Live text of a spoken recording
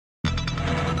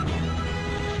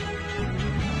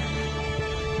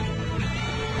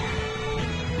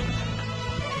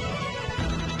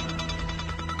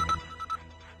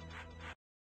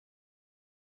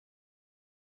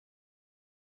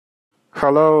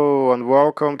Hello and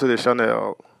welcome to the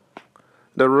channel.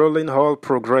 The ruling All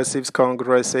Progressives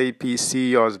Congress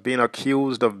APC has been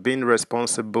accused of being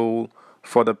responsible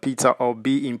for the Peter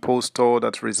Obi impostor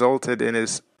that resulted in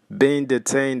his being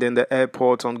detained in the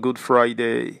airport on Good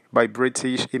Friday by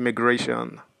British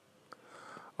immigration.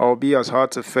 Obi has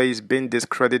had to face being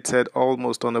discredited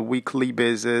almost on a weekly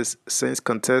basis since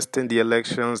contesting the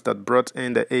elections that brought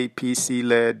in the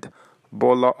APC-led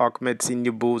Bola Ahmed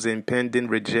Tinubu's impending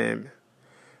regime.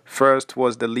 First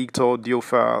was the leaked audio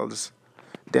files,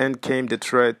 then came the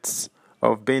threats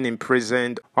of being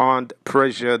imprisoned and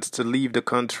pressured to leave the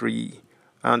country,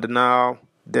 and now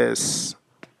this.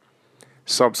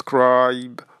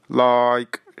 Subscribe,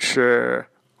 like, share,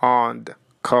 and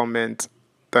comment.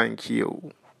 Thank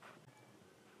you.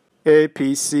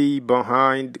 APC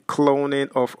behind cloning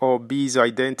of Obi's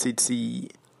identity.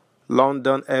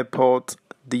 London airport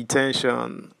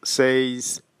detention,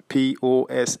 says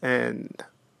POSN.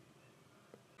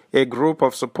 A group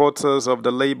of supporters of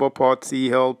the Labour Party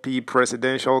LP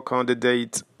presidential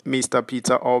candidate Mr.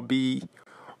 Peter Obi,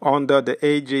 under the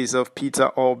aegis of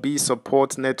Peter Obi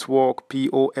Support Network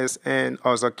POSN,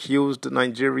 has accused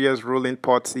Nigeria's ruling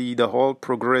party, the All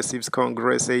Progressives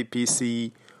Congress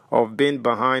APC, of being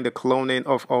behind the cloning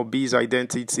of Obi's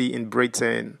identity in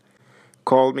Britain,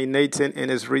 culminating in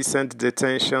his recent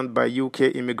detention by UK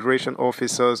immigration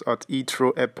officers at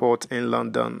Heathrow Airport in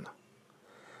London.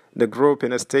 The group,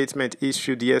 in a statement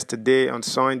issued yesterday and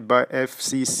signed by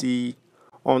FCC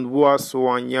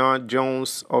Onwuasonanya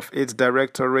Jones of its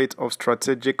Directorate of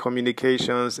Strategic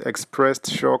Communications, expressed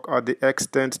shock at the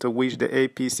extent to which the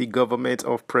APC government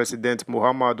of President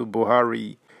Muhammadu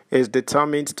Buhari is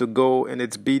determined to go in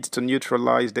its bid to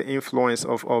neutralize the influence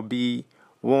of Obi,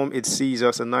 whom it sees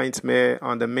as a nightmare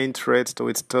and the main threat to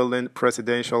its stolen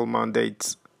presidential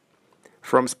mandate.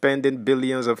 From spending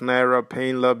billions of naira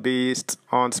paying lobbyists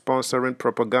and sponsoring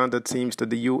propaganda teams to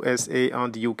the USA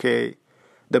and UK,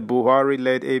 the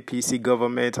Buhari-led APC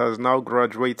government has now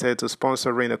graduated to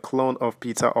sponsoring a clone of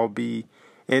Peter Obi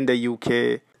in the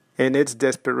UK in its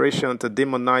desperation to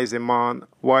demonize a man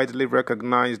widely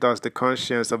recognized as the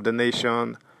conscience of the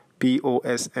nation,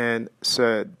 POSN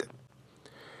said.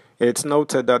 It's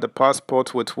noted that the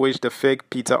passport with which the fake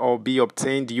Peter Obi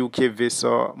obtained UK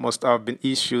visa must have been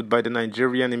issued by the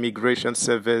Nigerian Immigration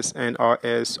Service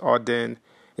 (NRS). Then,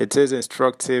 it is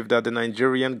instructive that the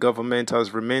Nigerian government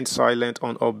has remained silent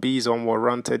on Obi's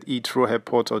unwarranted Heathrow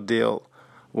Airport ordeal,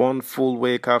 one full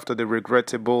week after the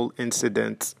regrettable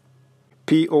incident.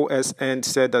 POSN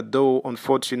said that though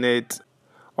unfortunate,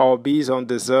 Obi's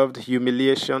undeserved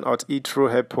humiliation at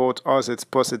Heathrow Airport has its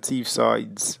positive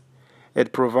sides.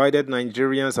 It provided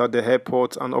Nigerians at the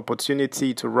airport an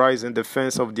opportunity to rise in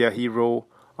defense of their hero,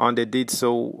 and they did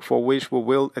so, for which we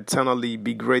will eternally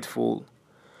be grateful.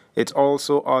 It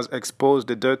also has exposed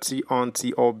the dirty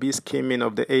anti-Obi scheming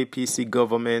of the APC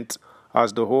government,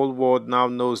 as the whole world now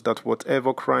knows that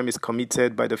whatever crime is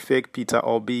committed by the fake Peter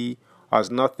Obi has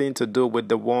nothing to do with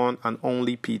the one and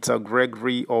only Peter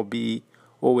Gregory Obi,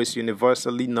 who is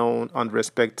universally known and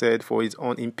respected for his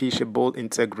unimpeachable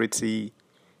integrity,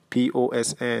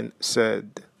 POSN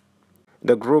said.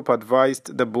 The group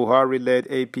advised the Buhari-led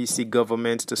APC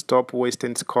government to stop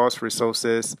wasting scarce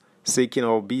resources seeking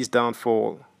Obi's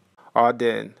downfall.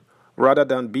 Then, rather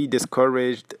than be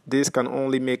discouraged, this can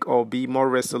only make Obi more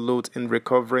resolute in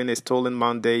recovering a stolen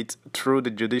mandate through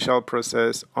the judicial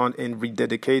process and in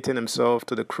rededicating himself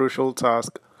to the crucial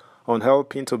task on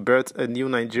helping to birth a new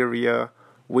Nigeria,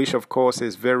 which of course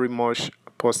is very much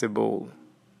possible.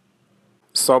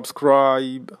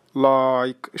 Subscribe,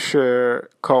 like, share,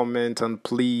 comment, and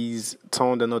please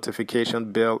turn the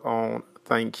notification bell on.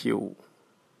 Thank you.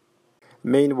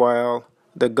 Meanwhile,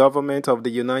 the government of the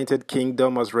United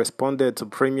Kingdom has responded to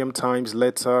Premium Times'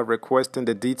 letter requesting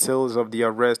the details of the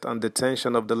arrest and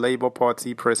detention of the Labour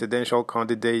Party presidential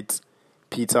candidate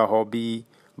Peter Obi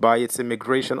by its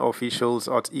immigration officials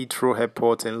at Heathrow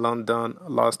Airport in London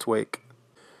last week.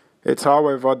 It,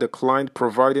 however, declined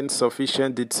providing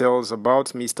sufficient details about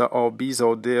Mr. Obi's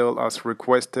ordeal as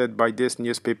requested by this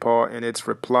newspaper in its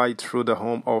reply through the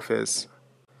Home Office.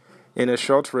 In a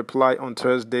short reply on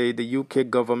Thursday, the UK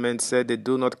government said they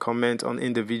do not comment on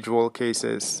individual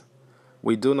cases.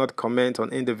 "We do not comment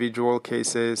on individual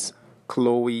cases,"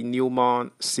 Chloe Newman,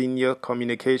 Senior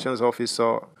Communications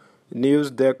Officer,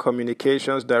 Newsdesk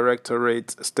Communications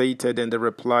Directorate, stated in the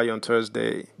reply on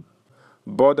Thursday.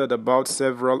 Bothered about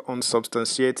several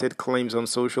unsubstantiated claims on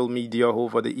social media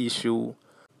over the issue,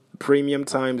 Premium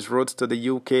Times wrote to the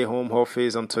UK Home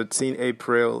Office on 13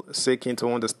 April, seeking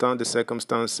to understand the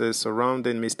circumstances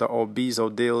surrounding Mr. Obi's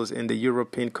ordeals in the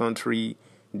European country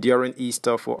during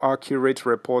Easter for accurate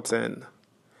reporting.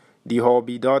 The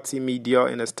Orbidati media,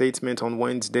 in a statement on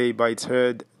Wednesday by its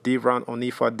head, Divran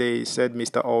Onifade, said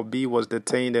Mr. Obi was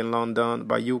detained in London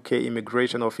by UK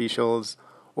immigration officials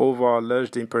over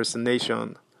alleged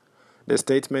impersonation. The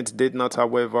statement did not,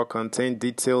 however, contain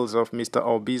details of Mr.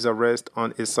 Obi's arrest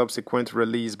and his subsequent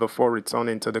release before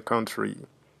returning to the country.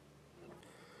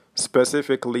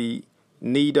 Specifically,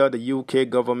 neither the UK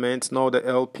government nor the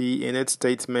LP in its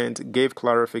statement gave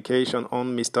clarification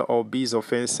on Mr. Obi's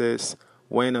offences,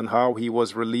 when and how he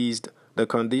was released, the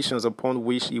conditions upon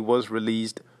which he was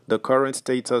released, the current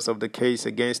status of the case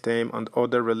against him, and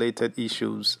other related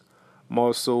issues.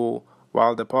 More so,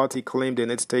 while the party claimed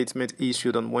in its statement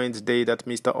issued on Wednesday that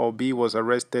Mr. Obi was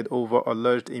arrested over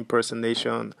alleged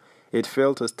impersonation, it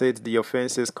failed to state the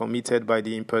offences committed by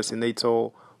the impersonator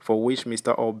for which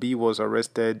Mr. Obi was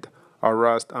arrested,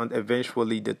 harassed, and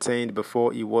eventually detained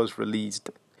before he was released.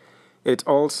 It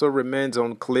also remains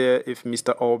unclear if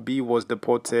Mr. Obi was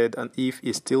deported and if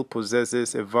he still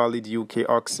possesses a valid UK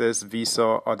access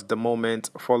visa at the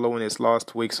moment following his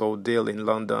last week's ordeal in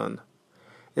London.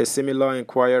 A similar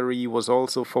inquiry was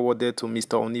also forwarded to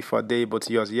Mr. Onifade, but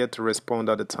he has yet to respond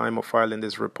at the time of filing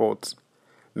this report.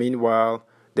 Meanwhile,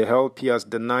 the LP has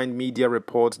denied media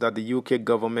reports that the UK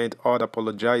government had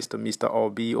apologized to Mr.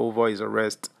 Obi over his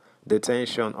arrest,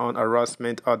 detention, and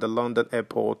harassment at the London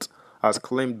airport, as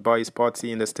claimed by his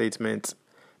party in the statement.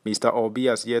 Mr. Obi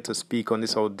has yet to speak on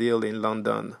his ordeal in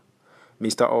London.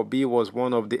 Mr. Obi was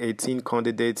one of the 18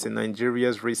 candidates in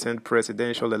Nigeria's recent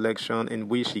presidential election in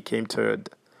which he came third.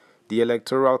 The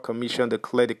Electoral Commission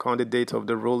declared the candidate of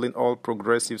the ruling All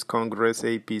Progressives Congress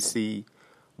APC,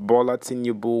 Bola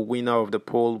Tinubu, winner of the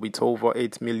poll with over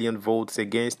 8 million votes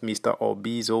against Mr.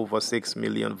 Obi's over 6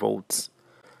 million votes.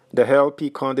 The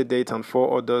LP candidate and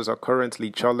 4 others are currently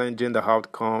challenging the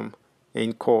outcome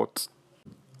in court.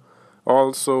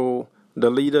 Also, the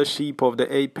leadership of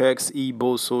the Apex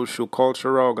Igbo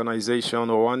Socio-Cultural Organization,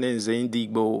 Ohanense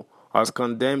Ndigbo, has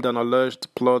condemned an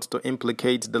alleged plot to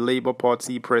implicate the Labour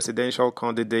Party presidential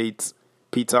candidate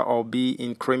Peter Obi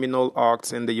in criminal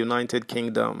acts in the United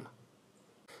Kingdom.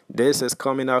 This is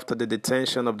coming after the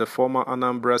detention of the former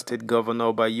Anambra State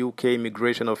Governor by UK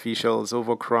immigration officials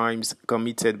over crimes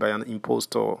committed by an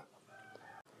impostor.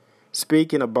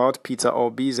 Speaking about Peter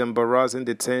Obi's embarrassing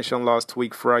detention last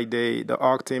week Friday, the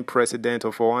acting president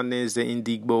of Ohanense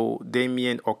Ndigbo,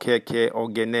 Damien Okeke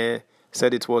Ogene,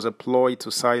 said it was a ploy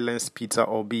to silence Peter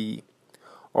Obi.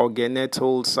 Ogene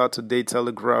told Saturday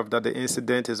Telegraph that the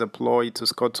incident is a ploy to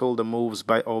scuttle the moves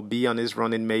by Obi and his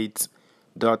running mate,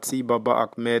 Dati Baba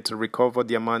Ahmed, to recover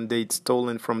their mandate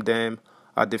stolen from them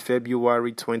at the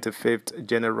February 25th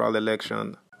general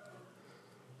election.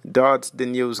 That's the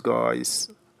news, guys.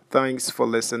 Thanks for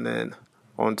listening.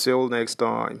 Until next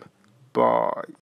time, bye.